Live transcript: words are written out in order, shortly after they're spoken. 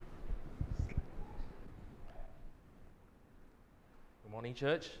Morning,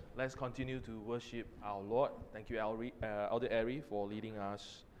 church. Let's continue to worship our Lord. Thank you, Elder Ari, for leading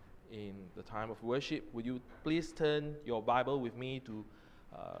us in the time of worship. Would you please turn your Bible with me to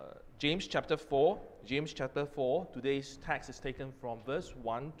James chapter 4. James chapter 4. Today's text is taken from verse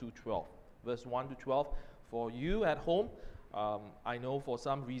 1 to 12. Verse 1 to 12. For you at home, I know for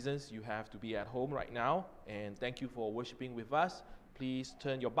some reasons you have to be at home right now, and thank you for worshiping with us. Please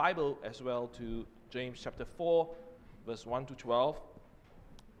turn your Bible as well to James chapter 4, verse 1 to 12.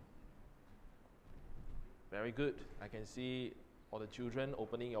 Very good. I can see all the children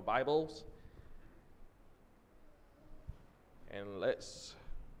opening your Bibles. And let's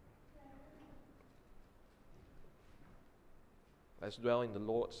dwell in the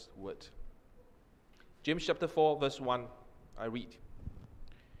Lord's word. James chapter 4, verse 1, I read.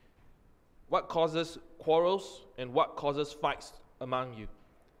 What causes quarrels and what causes fights among you?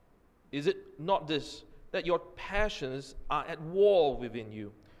 Is it not this, that your passions are at war within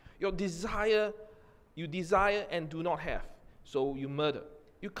you? You desire and do not have, so you murder.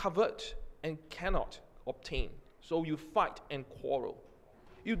 You covet and cannot obtain, so you fight and quarrel.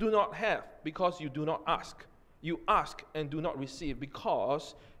 You do not have because you do not ask. You ask and do not receive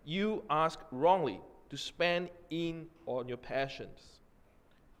because you ask wrongly to spend on your passions.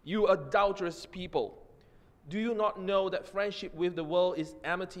 You adulterous people, do you not know that friendship with the world is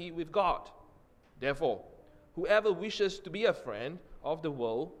enmity with God? Therefore, whoever wishes to be a friend of the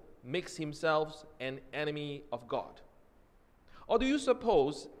world makes himself an enemy of God. Or do you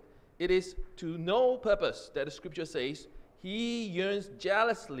suppose it is to no purpose that the scripture says, he yearns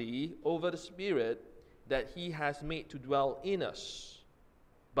jealously over the Spirit that he has made to dwell in us,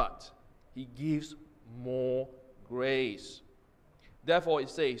 but he gives more grace. Therefore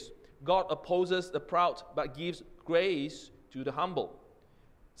it says, God opposes the proud but gives grace to the humble.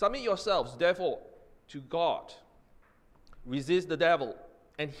 Submit yourselves, therefore, to God. Resist the devil,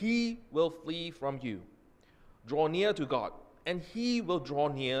 and he will flee from you. Draw near to God, and he will draw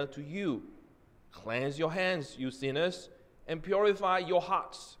near to you. Cleanse your hands, you sinners, and purify your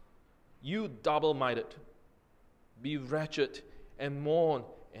hearts, you double-minded. Be wretched, and mourn,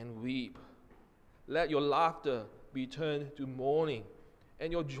 and weep. Let your laughter be turned to mourning,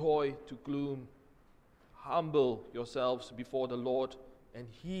 and your joy to gloom. Humble yourselves before the Lord, and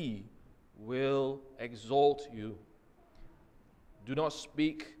he will exalt you. Do not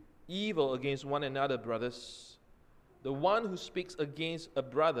speak evil against one another, brothers. The one who speaks against a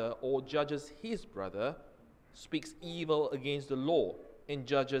brother or judges his brother speaks evil against the law and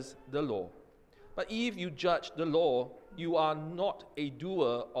judges the law. But if you judge the law, you are not a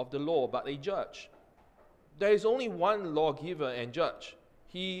doer of the law, but a judge. There is only one lawgiver and judge,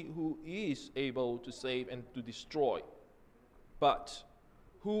 he who is able to save and to destroy. But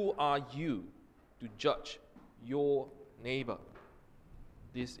who are you to judge your neighbor?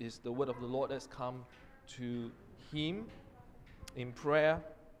 This is the word of the Lord that's come to him in prayer,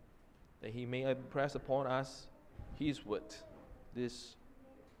 that he may impress upon us his word this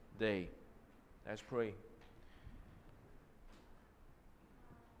day. Let's pray.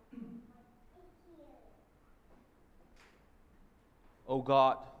 O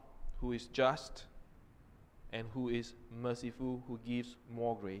God, who is just and who is merciful, who gives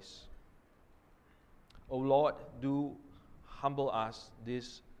more grace. O Lord, do humble us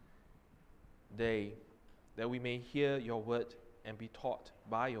this day, that we may hear your word and be taught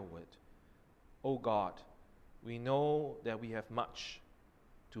by your word. O God, we know that we have much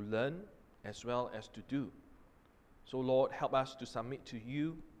to learn as well as to do. So Lord, help us to submit to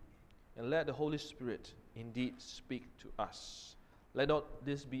you, and let the Holy Spirit indeed speak to us. Let not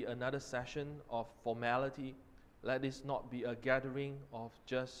this be another session of formality. Let this not be a gathering of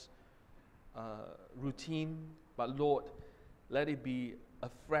just routine, but Lord, let it be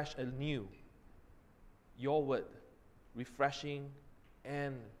afresh and new. Your word, refreshing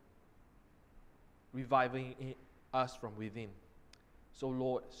and reviving us from within. So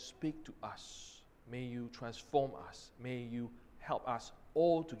Lord, speak to us. May you transform us. May you help us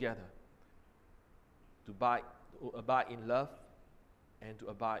all together to abide in love and to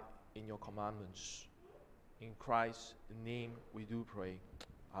abide in your commandments. In Christ's name we do pray.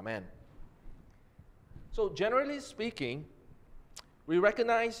 Amen. So generally speaking, we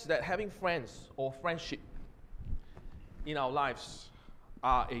recognize that having friends or friendship in our lives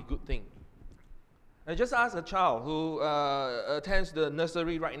are a good thing. And just ask a child who attends the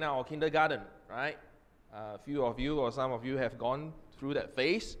nursery right now or kindergarten, right? A few of you or some of you have gone through that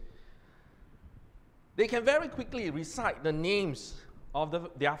phase. They can very quickly recite the names of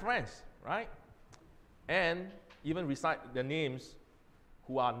their friends, right? And even recite the names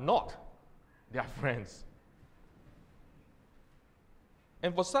who are not their friends.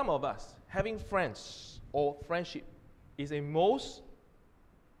 And for some of us, having friends or friendship is a most,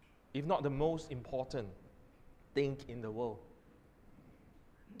 if not the most important thing in the world.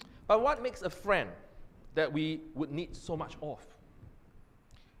 But what makes a friend that we would need so much of?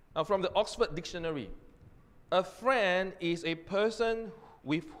 Now, from the Oxford Dictionary, a friend is a person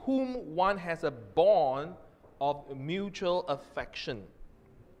with whom one has a bond of mutual affection.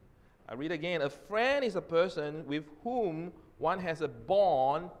 I read again. A friend is a person with whom one has a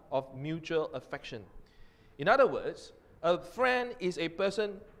bond of mutual affection. In other words, a friend is a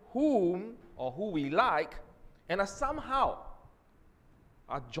person whom or who we like and are somehow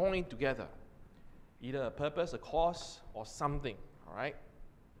joined together. Either a purpose, a cause, or something. All right?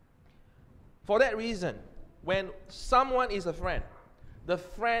 For that reason, when someone is a friend, the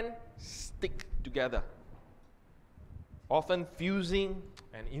friend stick together, often fusing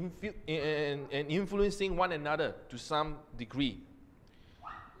and influencing one another to some degree.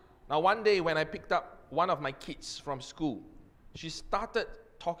 Now, one day when I picked up one of my kids from school, she started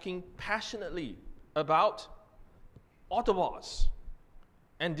talking passionately about Autobots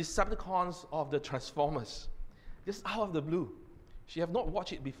and Decepticons of the Transformers, just out of the blue. She had not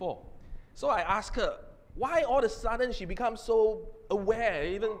watched it before. So I asked her, why all of a sudden she becomes so aware,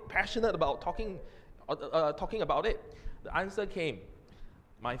 even passionate about talking about it? The answer came,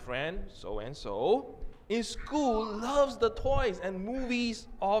 my friend so-and-so in school loves the toys and movies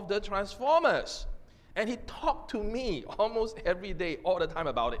of the Transformers. And he talked to me almost every day, all the time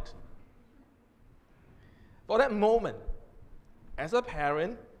about it. For that moment, as a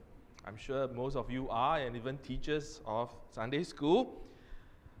parent, I'm sure most of you are, and even teachers of Sunday school,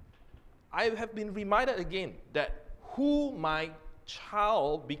 I have been reminded again that who my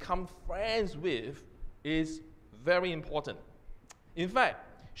child become friends with is very important. In fact,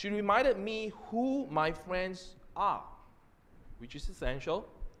 she reminded me who my friends are, which is essential.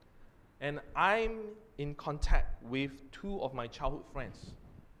 And I'm in contact with two of my childhood friends.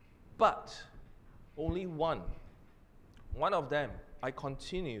 But only one of them, I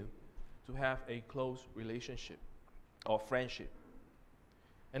continue to have a close relationship or friendship.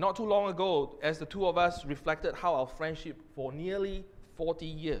 And not too long ago, as the two of us reflected how our friendship for nearly 40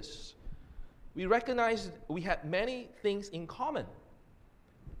 years, we recognized we had many things in common.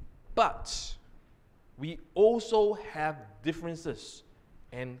 But we also have differences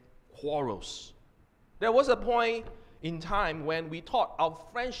and quarrels. There was a point in time when we thought our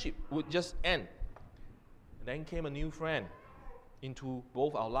friendship would just end. And then came a new friend into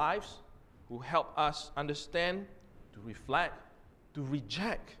both our lives who helped us understand, to reflect, to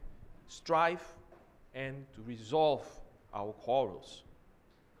reject, strive, and to resolve our quarrels.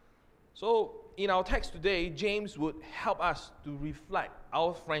 So, in our text today, James would help us to reflect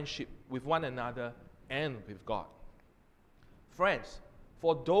our friendship with one another and with God. Friends,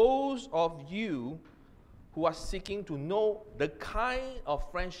 for those of you who are seeking to know the kind of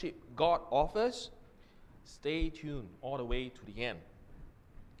friendship God offers, stay tuned all the way to the end.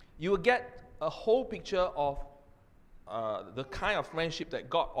 You will get a whole picture of the kind of friendship that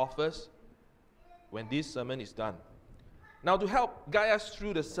God offers when this sermon is done. Now, to help guide us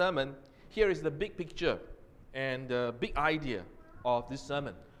through the sermon, here is the big picture and the big idea of this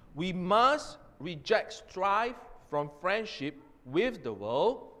sermon. We must reject strife from friendship with the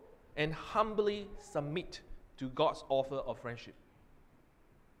world and humbly submit to God's offer of friendship.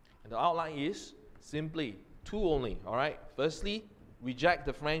 And the outline is simply two only, all right? Firstly, reject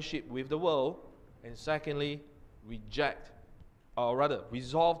the friendship with the world, and secondly,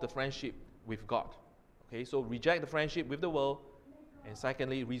 resolve the friendship with God. Okay, so reject the friendship with the world, and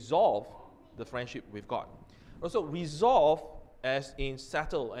secondly, resolve the friendship with God. Also, resolve as in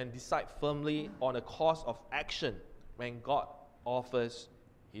settle and decide firmly on a course of action when God offers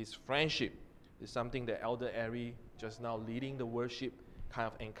His friendship. This is something that Elder Ari, just now leading the worship, kind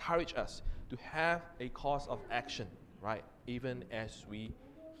of encouraged us to have a course of action, right? Even as we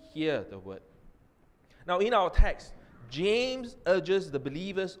hear the word. Now, in our text, James urges the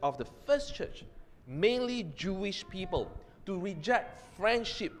believers of the first church, mainly Jewish people, to reject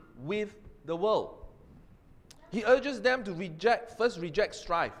friendship with the world. He urges them to first reject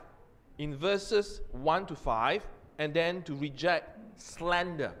strife in verses 1 to 5, and then to reject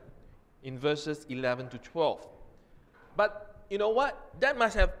slander in verses 11 to 12. But you know what? That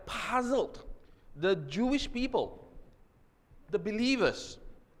must have puzzled the Jewish people, the believers.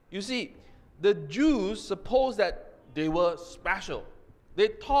 You see, the Jews supposed that they were special. They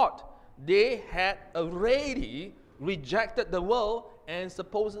thought they had already rejected the world and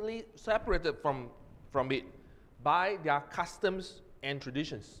supposedly separated from it by their customs and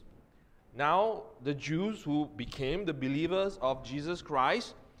traditions. Now, the Jews who became the believers of Jesus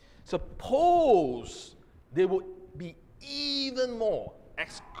Christ, suppose they would be even more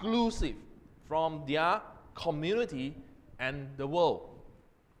exclusive from their community and the world.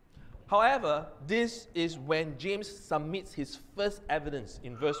 However, this is when James submits his first evidence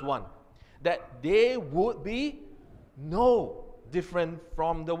in verse 1, that they would be no different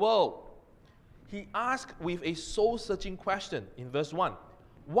from the world. He asks with a soul-searching question in verse 1,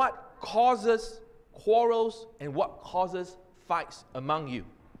 what causes quarrels and what causes fights among you?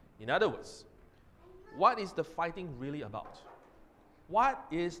 In other words, what is the fighting really about? What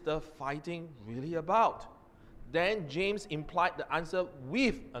is the fighting really about? Then James implied the answer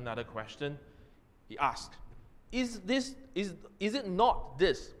with another question. He asked, is it not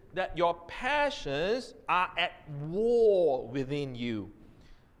this, that your passions are at war within you?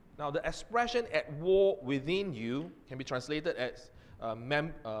 Now, the expression at war within you can be translated as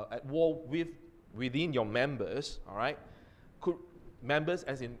at war within your members, all right? Members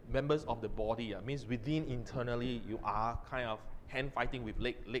as in members of the body, means within internally you are kind of hand fighting with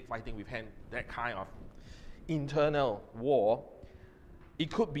leg, leg fighting with hand, that kind of internal war.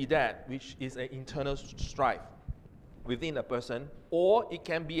 It could be that which is an internal strife within a person, or it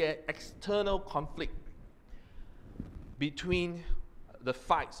can be an external conflict between the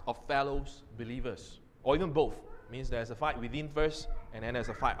fights of fellow believers, or even both. Means there's a fight within first, and then there's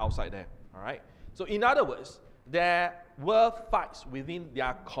a fight outside there. All right. So in other words, there were fights within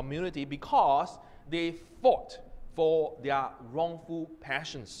their community because they fought for their wrongful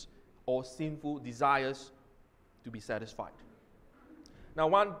passions or sinful desires to be satisfied. Now,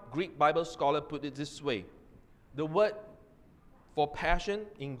 one Greek Bible scholar put it this way: the word for passion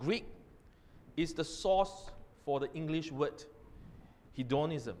in Greek is the source for the English word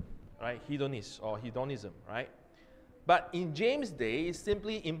hedonism, right? Hedonism, right? But in James' day, it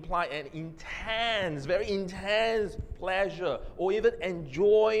simply implied an intense, very intense pleasure or even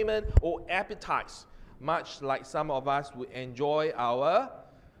enjoyment or appetites, much like some of us would enjoy our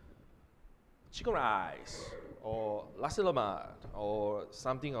chicken rice or nasi lemak or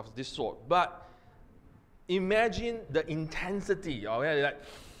something of this sort. But imagine the intensity, okay, like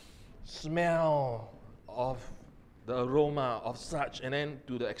smell of the aroma of such, and then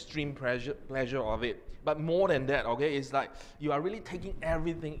to the extreme pleasure of it. But more than that, okay, it's like you are really taking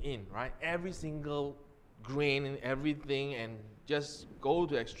everything in, right? Every single grain and everything, and just go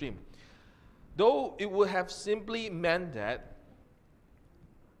to extreme. Though it would have simply meant that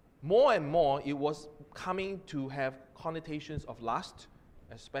more and more it was coming to have connotations of lust,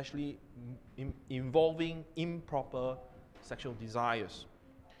 especially involving improper sexual desires.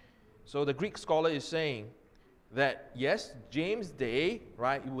 So the Greek scholar is saying that yes, James' day,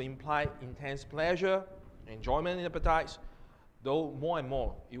 right, it will imply intense pleasure, enjoyment and appetites, though more and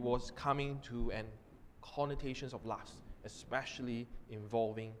more it was coming to an connotations of lust, especially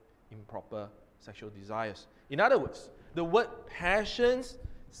involving improper sexual desires. In other words, the word passions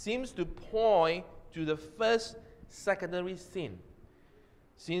seems to point to the first secondary sin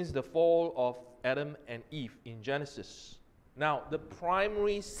since the fall of Adam and Eve in Genesis. Now, the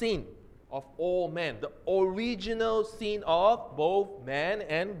primary sin of all men, the original sin of both man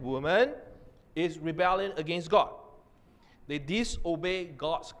and woman, is rebellion against God. They disobey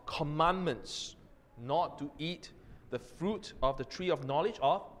God's commandments not to eat the fruit of the tree of knowledge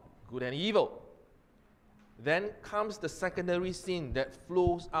of good and evil. Then comes the secondary sin that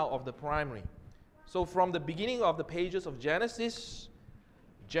flows out of the primary. So from the beginning of the pages of Genesis,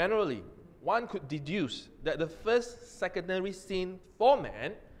 generally, one could deduce that the first secondary sin for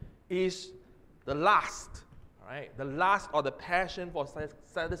man is the lust, right? The lust or the passion for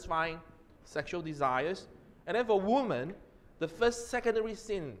satisfying sexual desires. And then for women, the first secondary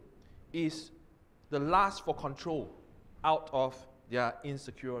sin is the lust for control out of their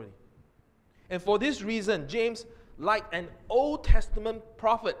insecurity. And for this reason, James, like an Old Testament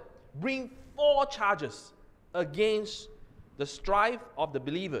prophet, brings 4 charges against the strife of the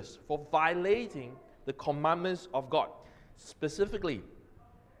believers for violating the commandments of God, specifically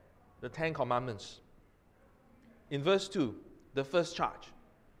the 10 commandments. In verse 2, the first charge: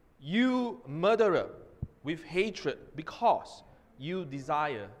 you murderer, with hatred because you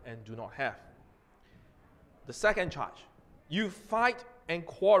desire and do not have. The second charge: you fight and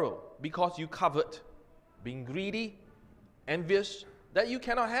quarrel because you covet, being greedy, envious, that you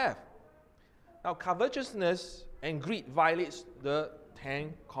cannot have. Now, covetousness and greed violates the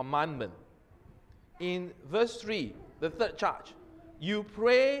 10 commandments. In verse 3, the third charge: you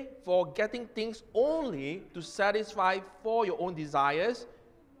pray for getting things only to satisfy for your own desires,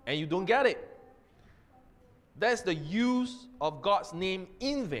 and you don't get it. That's the use of God's name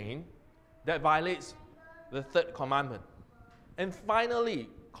in vain, that violates the third commandment. And finally,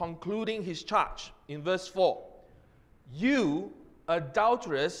 concluding his charge in verse 4, you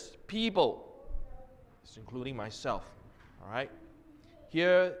adulterous people, it's including myself, all right?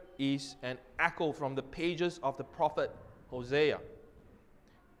 Here is an echo from the pages of the prophet Hosea.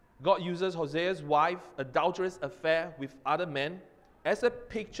 God uses Hosea's wife's adulterous affair with other men as a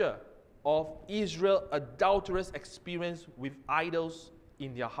picture of Israel's adulterous experience with idols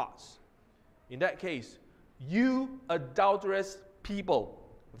in their hearts. In that case, you adulterous people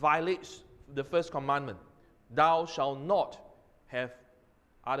violates the first commandment. Thou shalt not have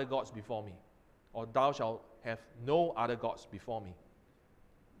other gods before me, or thou shalt have no other gods before me.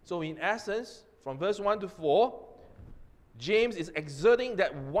 So in essence, from verse 1 to 4, James is exerting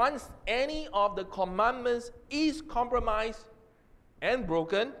that once any of the commandments is compromised and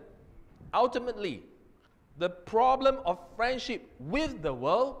broken, ultimately, the problem of friendship with the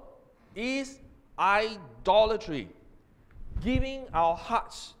world is idolatry, giving our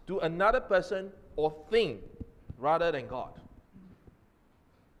hearts to another person or thing rather than God.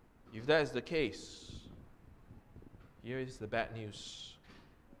 If that is the case, here is the bad news.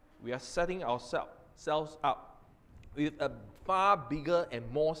 We are setting ourselves up with a far bigger and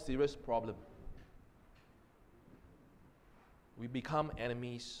more serious problem. We become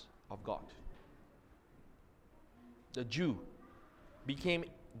enemies of God. The Jew became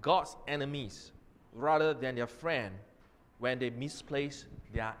God's enemies rather than their friend when they misplaced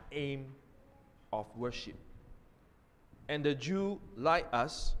their aim of worship. And the Jew, like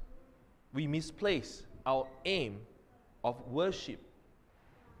us, we misplace our aim of worship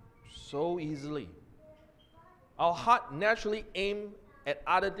so easily. Our heart naturally aims at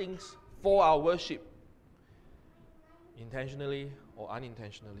other things for our worship, intentionally or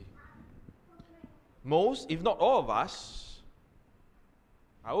unintentionally. Most, if not all of us,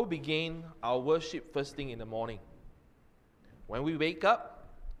 I will begin our worship first thing in the morning. When we wake up,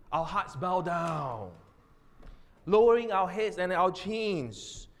 our hearts bow down, lowering our heads and our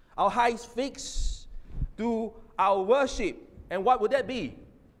chins, our eyes fixed to our worship. And what would that be?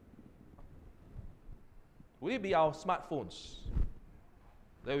 Would it be our smartphones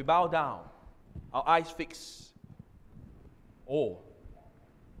that we bow down, our eyes fixed? Or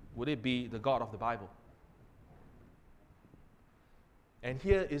would it be the God of the Bible? And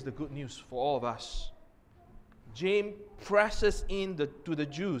here is the good news for all of us. James presses to the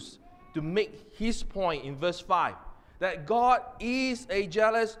Jews to make his point in verse 5, that God is a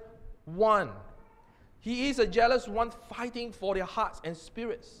jealous one. He is a jealous one fighting for their hearts and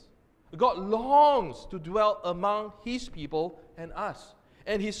spirits. God longs to dwell among his people and us.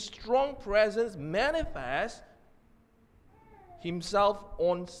 And his strong presence manifests himself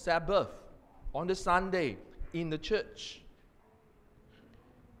on Sabbath, on the Sunday, in the church.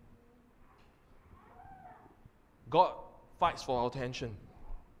 God fights for our attention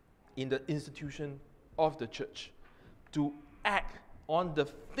in the institution of the church to act on the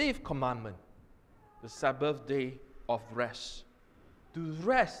fifth commandment, the Sabbath day of rest. To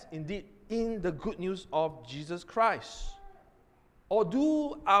rest indeed in the good news of Jesus Christ. Or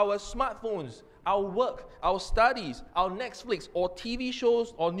do our smartphones, our work, our studies, our Netflix or TV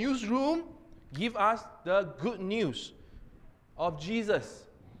shows or newsroom give us the good news of Jesus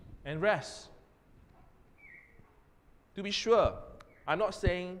and rest? To be sure, I'm not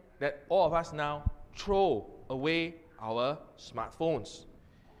saying that all of us now throw away our smartphones.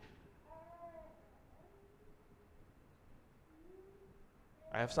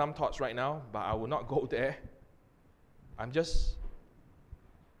 I have some thoughts right now, but I will not go there. To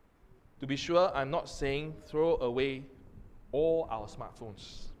be sure, I'm not saying throw away all our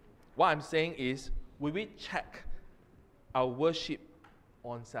smartphones. What I'm saying is, will we check our worship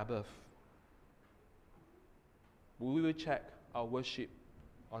on Sabbath? Will we check our worship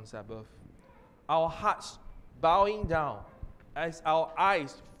on Sabbath? Our hearts bowing down as our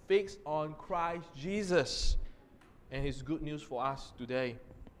eyes fixed on Christ Jesus and his good news for us today.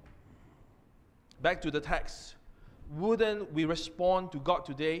 Back to the text. Wouldn't we respond to God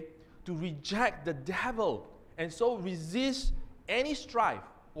today to reject the devil and so resist any strife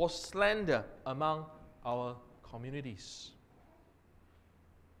or slander among our communities?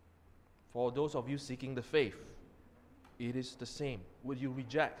 For those of you seeking the faith, it is the same. Would you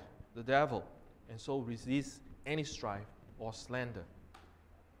reject the devil and so resist any strife or slander?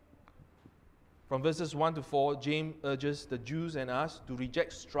 From verses 1 to 4, James urges the Jews and us to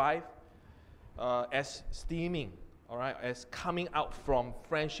reject strife as stemming, all right, as coming out from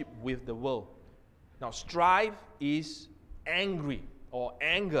friendship with the world. Now, strife is angry or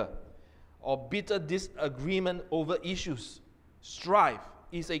anger or bitter disagreement over issues. Strife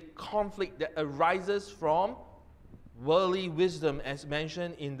is a conflict that arises from worldly wisdom, as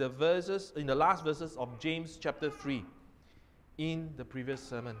mentioned in the last verses of James chapter 3 in the previous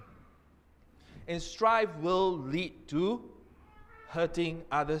sermon. And strife will lead to hurting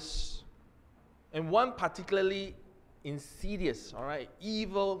others. And one particularly insidious,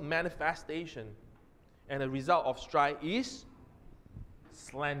 evil manifestation and a result of strife is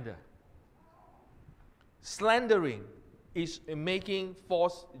slander. Slandering is making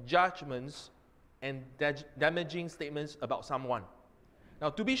false judgments and damaging statements about someone. Now,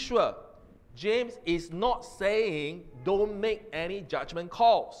 to be sure, James is not saying don't make any judgment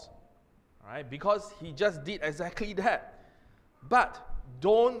calls, because he just did exactly that. But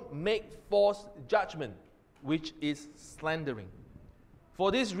don't make false judgment, which is slandering.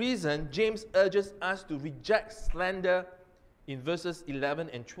 For this reason, James urges us to reject slander in verses 11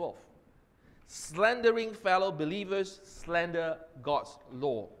 and 12. Slandering fellow believers slander God's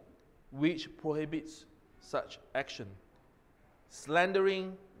law, which prohibits such action.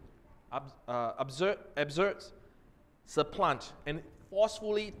 Slandering absurds, supplant, and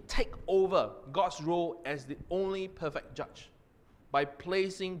forcefully take over God's role as the only perfect judge by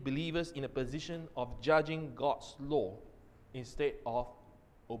placing believers in a position of judging God's law instead of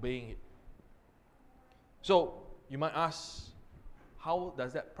obeying it. So, you might ask, how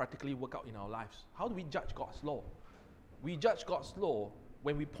does that practically work out in our lives? How do we judge God's law? We judge God's law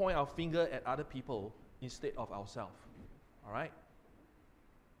when we point our finger at other people instead of ourselves. All right?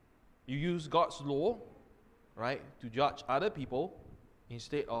 You use God's law, to judge other people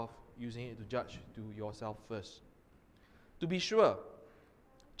instead of using it to judge to yourself first. To be sure,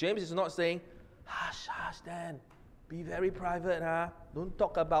 James is not saying, hush, Dan, be very private, don't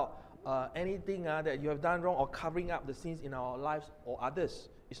talk about anything that you have done wrong or covering up the sins in our lives or others.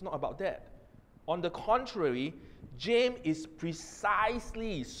 It's not about that. On the contrary, James is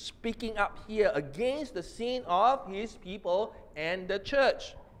precisely speaking up here against the sin of his people and the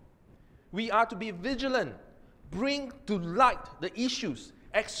church. We are to be vigilant, bring to light the issues,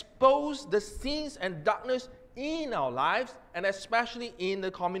 expose the sins and darkness in our lives, and especially in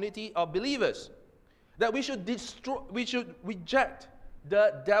the community of believers. That we should reject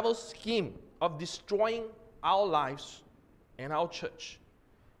the devil's scheme of destroying our lives and our church,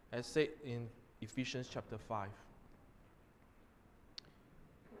 as said in Ephesians chapter 5.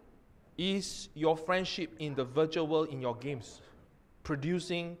 Is your friendship in the virtual world, in your games,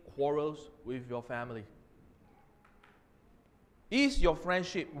 producing quarrels with your family? Is your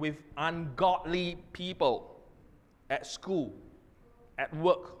friendship with ungodly people at school, at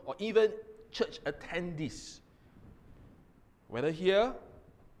work, or even church attendees, whether here,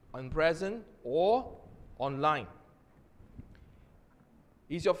 in present, or online?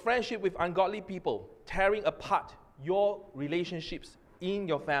 Is your friendship with ungodly people tearing apart your relationships in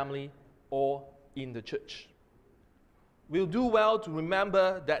your family or in the church? We'll do well to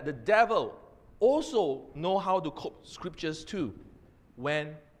remember that the devil also knows how to quote scriptures too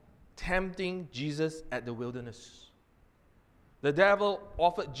when tempting Jesus at the wilderness. The devil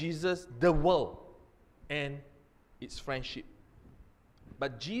offered Jesus the world and its friendship.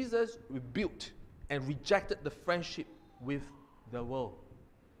 But Jesus rebuked and rejected the friendship with the world.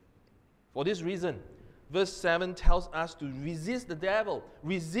 For this reason, verse 7 tells us to resist the devil,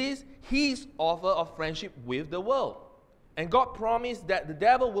 resist his offer of friendship with the world. And God promised that the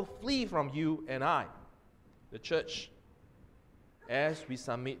devil will flee from you and I, the church, as we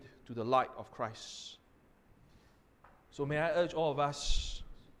submit to the light of Christ. So may I urge all of us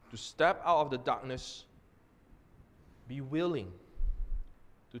to step out of the darkness, be willing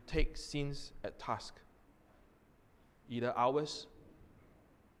to take sins at task, either ours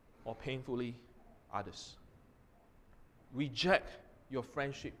or painfully others. Reject your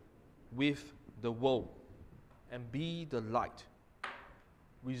friendship with the world and be the light.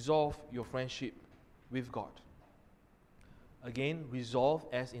 Resolve your friendship with God. Again, resolve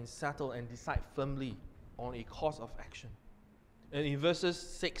as in settle and decide firmly on a course of action. And in verses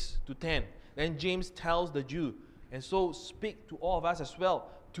 6 to 10, then James tells the Jew, and so speak to all of us as well,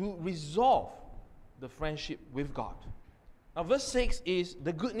 to resolve the friendship with God. Now verse 6 is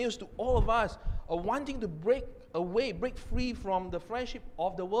the good news to all of us of wanting to break free from the friendship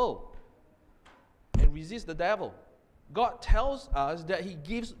of the world and resist the devil. God tells us that He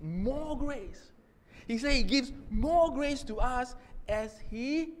gives more grace. He said He gives more grace to us as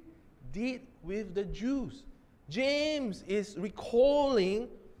He did with the Jews. James is recalling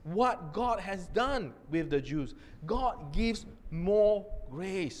what God has done with the Jews. God gives more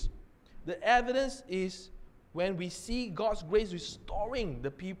grace. The evidence is when we see God's grace restoring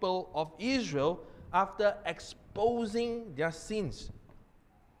the people of Israel after exposing their sins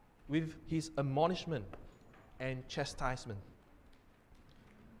with his admonishment and chastisement.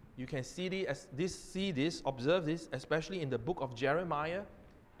 You can observe this, especially in the book of Jeremiah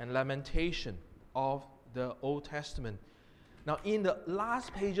and Lamentation of the Old Testament. Now, in the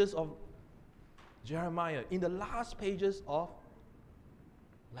last pages of Jeremiah, in the last pages of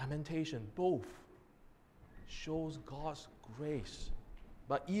Lamentation, both shows God's grace.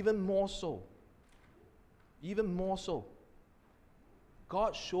 But even more so,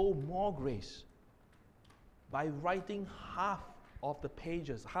 God showed more grace by writing half of the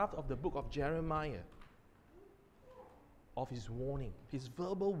pages, half of the book of Jeremiah, of his warning, his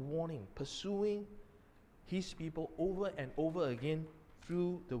verbal warning, pursuing his people over and over again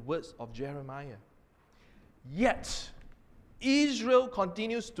through the words of Jeremiah. Yet, Israel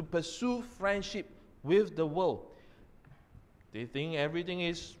continues to pursue friendship with the world. They think everything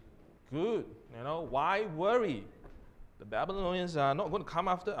is good. Why worry? The Babylonians are not going to come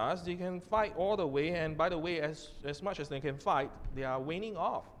after us. They can fight all the way. And by the way, as much as they can fight, they are waning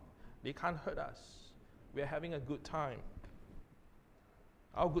off. They can't hurt us. We are having a good time.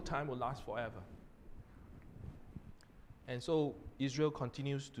 Our good time will last forever. And so Israel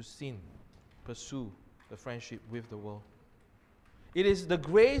continues to sin, pursue the friendship with the world. It is the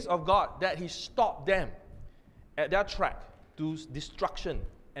grace of God that He stopped them at their track to destruction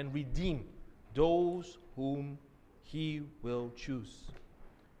and redeem those whom He will choose.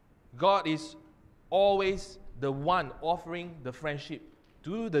 God is always the one offering the friendship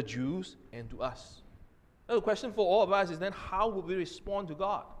to the Jews and to us. Now, the question for all of us is then, how would we respond to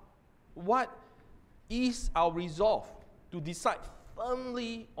God? What is our resolve to decide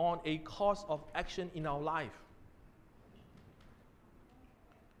firmly on a course of action in our life?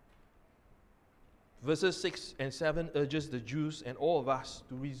 Verses 6 and 7 urges the Jews and all of us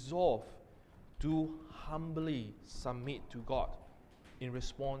to resolve to humbly submit to God in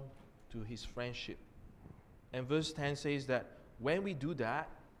response to His friendship. And verse 10 says that when we do that,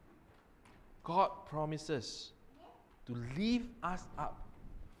 God promises to lift us up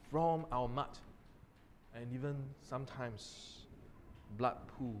from our mud and even sometimes blood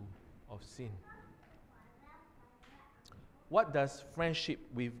pool of sin. What does friendship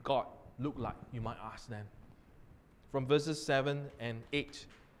with God look like, you might ask then? From verses 7 and 8,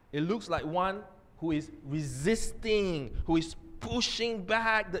 it looks like one who is resisting, who is pushing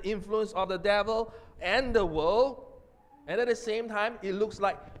back the influence of the devil and the world, and at the same time, it looks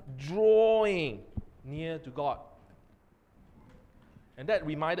like drawing near to God. And that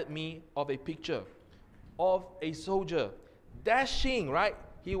reminded me of a picture of a soldier dashing, right?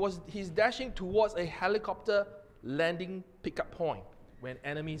 He's dashing towards a helicopter landing pickup point when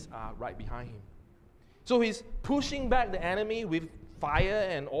enemies are right behind him. So he's pushing back the enemy with fire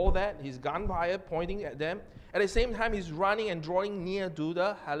and all that, his gunfire pointing at them. At the same time, he's running and drawing near to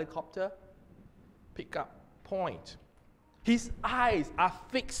the helicopter pickup point. His eyes are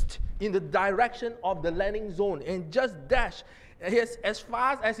fixed in the direction of the landing zone and just dash. As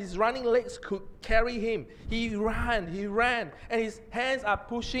fast as his running legs could carry him, he ran, and his hands are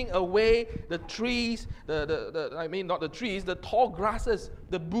pushing away the trees, not the trees, the tall grasses,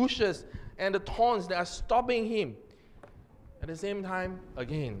 the bushes, and the thorns that are stopping him. At the same time,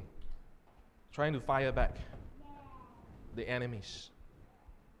 again, trying to fire back the enemies.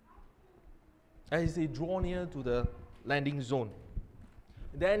 As they draw near to the landing zone,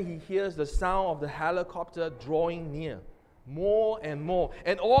 then he hears the sound of the helicopter drawing near. More and more.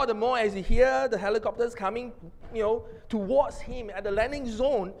 And all the more as he hears the helicopters coming, towards him at the landing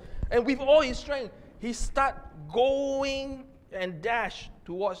zone, and with all his strength, he starts going and dash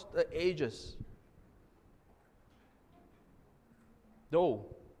towards the edges. Though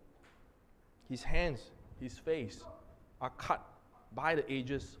his hands, his face are cut by the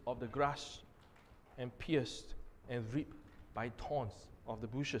edges of the grass and pierced and ripped by thorns of the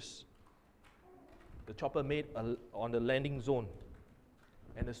bushes. The chopper made on the landing zone,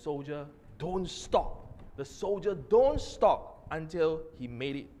 and the soldier don't stop. The soldier don't stop until he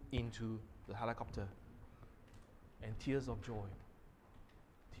made it into the helicopter. And tears of joy.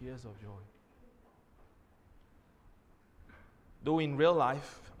 Tears of joy. Though in real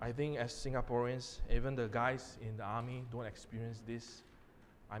life, I think as Singaporeans, even the guys in the army don't experience this.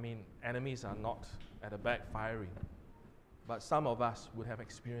 Enemies are not at the back firing. But some of us would have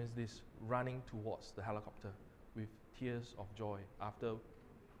experienced this, running towards the helicopter with tears of joy after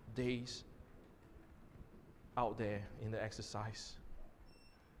days out there in the exercise.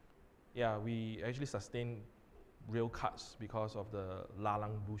 Yeah, we actually sustained real cuts because of the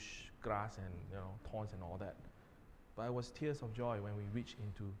lalang bush grass and thorns and all that. But it was tears of joy when we reached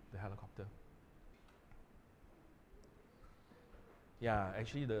into the helicopter. Yeah,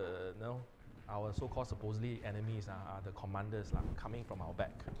 actually our so-called supposedly enemies are the commanders coming from our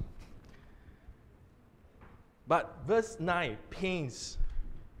back. But verse 9 paints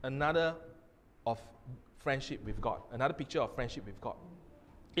another of friendship with God, another picture of friendship with God.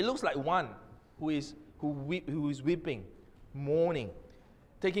 It looks like one who is weeping, mourning,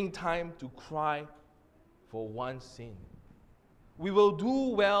 taking time to cry for one's sin. We will do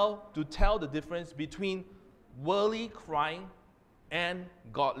well to tell the difference between worldly crying and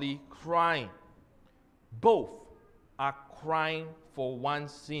godly crying. Both are crying for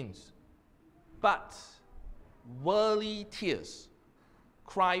one's sins. But worldly tears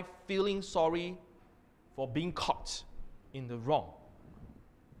cry feeling sorry for being caught in the wrong,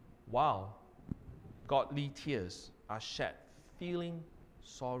 while godly tears are shed feeling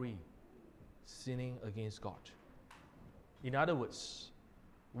sorry, sinning against God. In other words,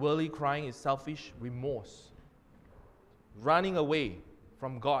 worldly crying is selfish remorse, running away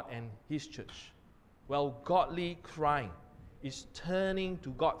from God and His church, while godly crying is turning to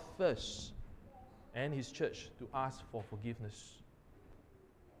God first and His church to ask for forgiveness.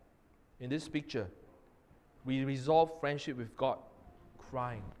 In this picture, we resolve friendship with God,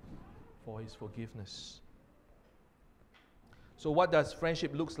 crying for His forgiveness. So what does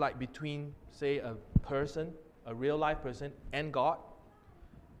friendship look like between, say, a person, a real-life person, and God?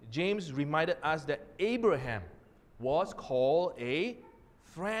 James reminded us that Abraham was called a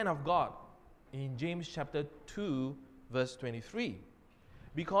friend of God in James chapter 2, verse 23.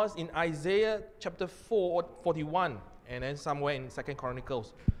 Because in Isaiah chapter 41, and then somewhere in 2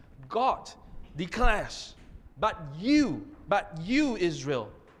 Chronicles, God declares, but you,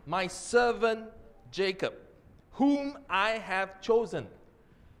 Israel, my servant Jacob, whom I have chosen,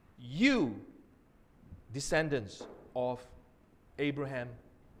 you, descendants of Abraham,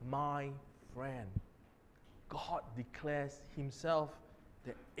 my friend. God declares Himself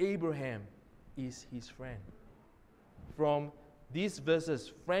that Abraham is His friend. From these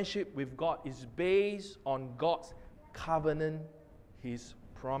verses, friendship with God is based on God's covenant, His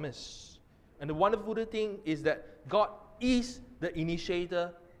promise. And the wonderful thing is that God is the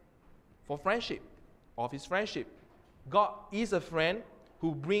initiator for friendship, of His friendship. God is a friend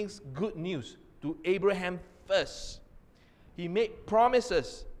who brings good news to Abraham first. He made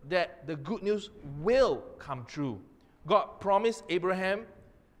promises that the good news will come true. God promised Abraham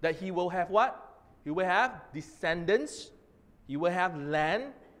that he will have what? He will have descendants, he will have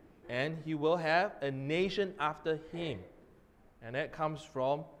land, and he will have a nation after him. And that comes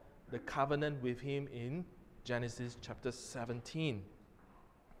from the covenant with him in Genesis chapter 17.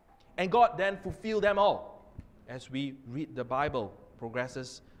 And God then fulfilled them all as we read the Bible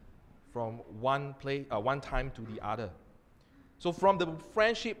progresses from one time to the other. So from the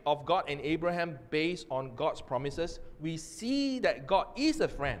friendship of God and Abraham based on God's promises, we see that God is a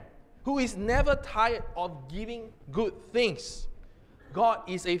friend who is never tired of giving good things. God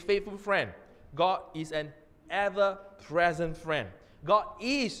is a faithful friend. God is an ever-present friend. God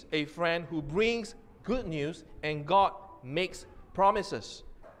is a friend who brings good news, and God makes promises.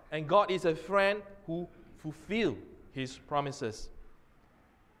 And God is a friend who fulfills His promises.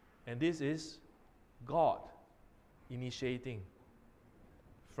 And this is God initiating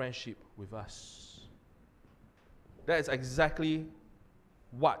friendship with us. That is exactly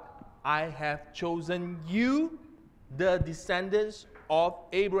what I have chosen you, the descendants of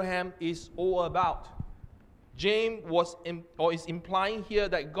Abraham, is all about. James is implying here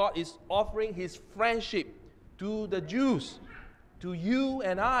that God is offering His friendship to the Jews, to you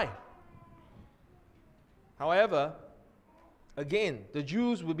and I. However, again, the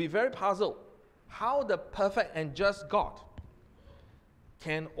Jews will be very puzzled how the perfect and just God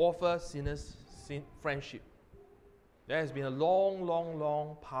can offer sinners friendship. There has been a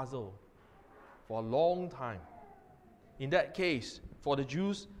long puzzle for a long time. In that case, for the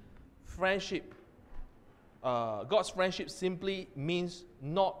Jews, friendship, God's friendship simply means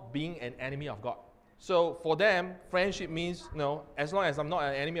not being an enemy of God. So for them, friendship means, as long as I'm not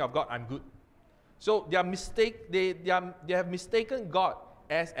an enemy of God, I'm good. So they have mistaken God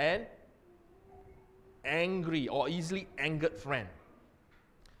as an angry or easily angered friend.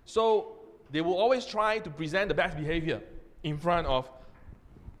 So they will always try to present the best behavior in front of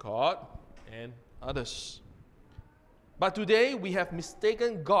God and others. But today we have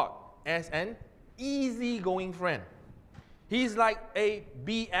mistaken God as an easygoing friend. He's like a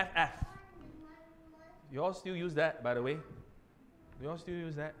BFF. You all still use that, by the way? Do you all still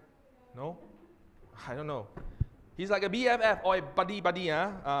use that? No? I don't know. He's like a BFF or a buddy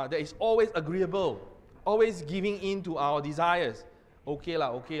that is always agreeable, always giving in to our desires. Okay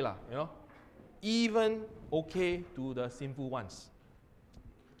lah, even okay to the sinful ones.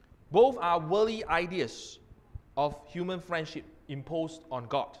 Both are worldly ideas of human friendship imposed on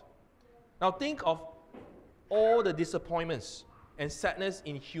God. Now think of all the disappointments and sadness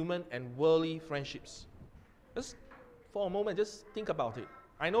in human and worldly friendships. Just for a moment, just think about it.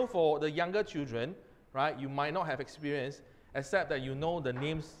 I know for the younger children, right, you might not have experience, except that you know the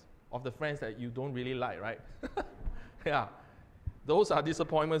names of the friends that you don't really like, right? Yeah, those are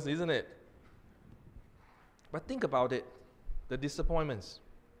disappointments, isn't it? But think about it, the disappointments,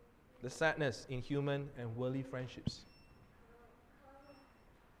 the sadness in human and worldly friendships.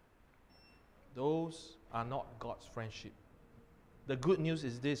 Those are not God's friendship. The good news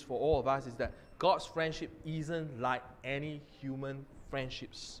is this for all of us is that God's friendship isn't like any human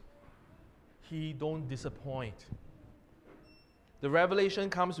friendships. He don't disappoint. The revelation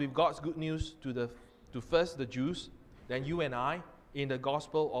comes with God's good news to first the Jews, then you and I, in the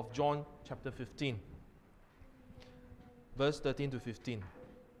Gospel of John chapter 15. Verse 13 to 15.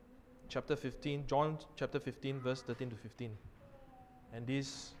 Chapter 15, John chapter 15, verse 13 to 15. And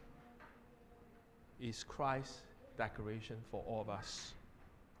this is Christ's declaration for all of us.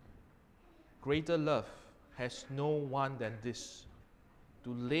 Greater love has no one than this,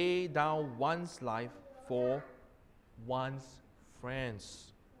 to lay down one's life for one's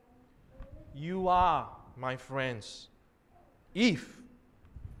friends. You are my friends if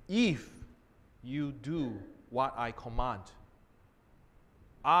you do what I command.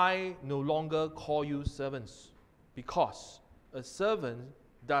 I no longer call you servants, because a servant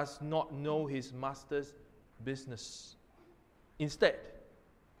does not know his master's business. Instead,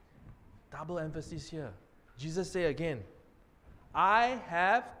 double emphasis here. Jesus said again, I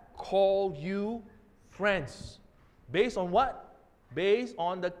have called you friends. Based on what? Based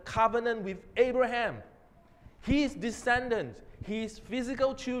on the covenant with Abraham. His descendants, his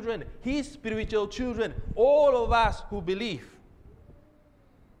physical children, his spiritual children, all of us who believe.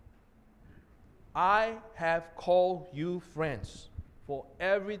 I have called you friends, for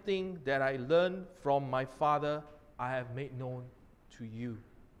everything that I learned from my Father, I have made known to you.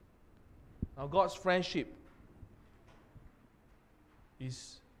 Now, God's friendship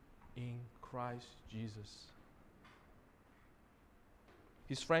is in Christ Jesus.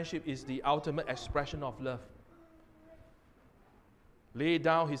 His friendship is the ultimate expression of love. Laid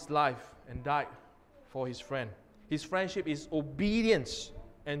down his life and died for his friend. His friendship is obedience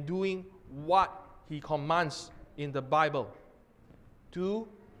and doing what he commands in the Bible, to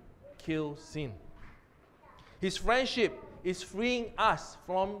kill sin. His friendship is freeing us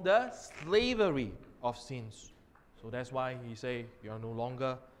from the slavery of sins. So that's why he says, you are no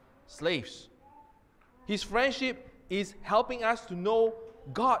longer slaves. His friendship is helping us to know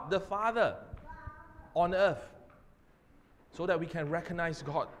God the Father on earth, so that we can recognize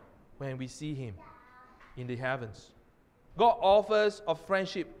God when we see him in the heavens. God offers of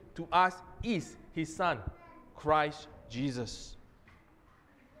friendship to us is his Son, Christ Jesus.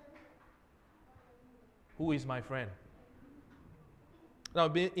 Who is my friend?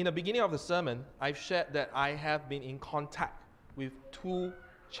 Now, in the beginning of the sermon, I've shared that I have been in contact with two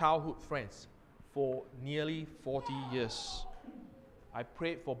childhood friends for nearly 40 years. I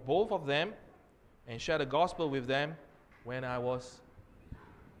prayed for both of them and shared the gospel with them when I was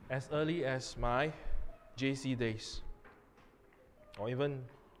as early as my JC days, or even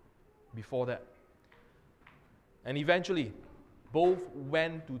before that. And eventually, both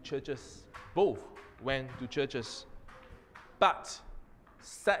went to churches. But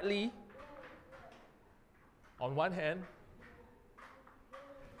sadly, on one hand,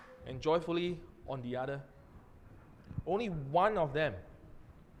 and joyfully on the other, only one of them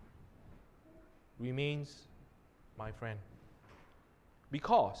remains my friend.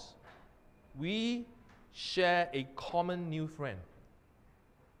 Because we share a common new friend.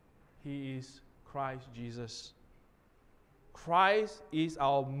 He is Christ Jesus. Christ is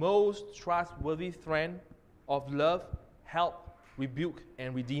our most trustworthy friend of love, help, rebuke,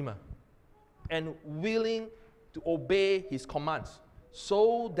 and redeemer, and willing to obey his commands,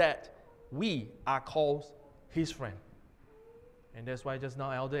 so that we are called his friend. And that's why just now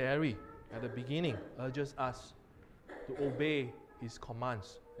Elder Ari at the beginning urges us to obey his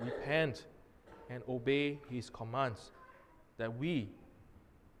commands, repent and obey his commands, that we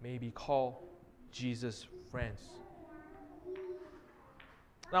may be called Jesus' friends.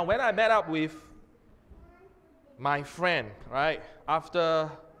 Now, when I met up with my friend, right,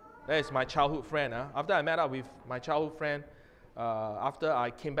 after, that is my childhood friend, after I met up with my childhood friend, after I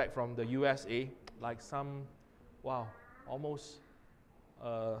came back from the USA, like almost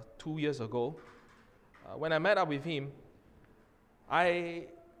 2 years ago, when I met up with him, I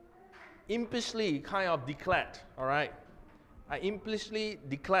impishly kind of declared, all right, I implicitly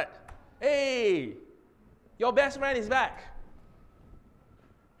declared, hey, your best friend is back.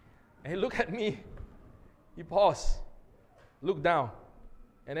 And he looked at me. He paused, looked down,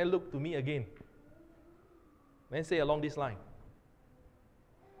 and then looked to me again. Then say along this line,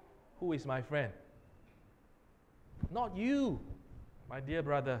 who is my friend? Not you, my dear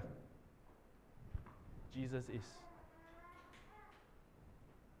brother. Jesus is.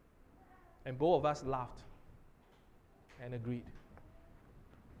 And both of us laughed and agreed.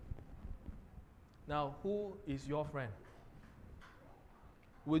 Now, who is your friend?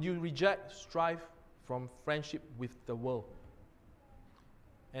 Will you reject strife from friendship with the world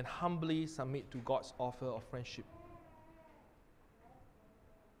and humbly submit to God's offer of friendship?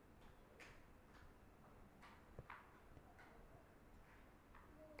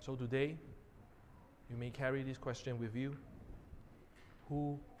 So today, you may carry this question with you.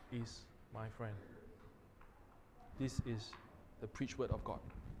 Who is my friend? This is the preached word of God.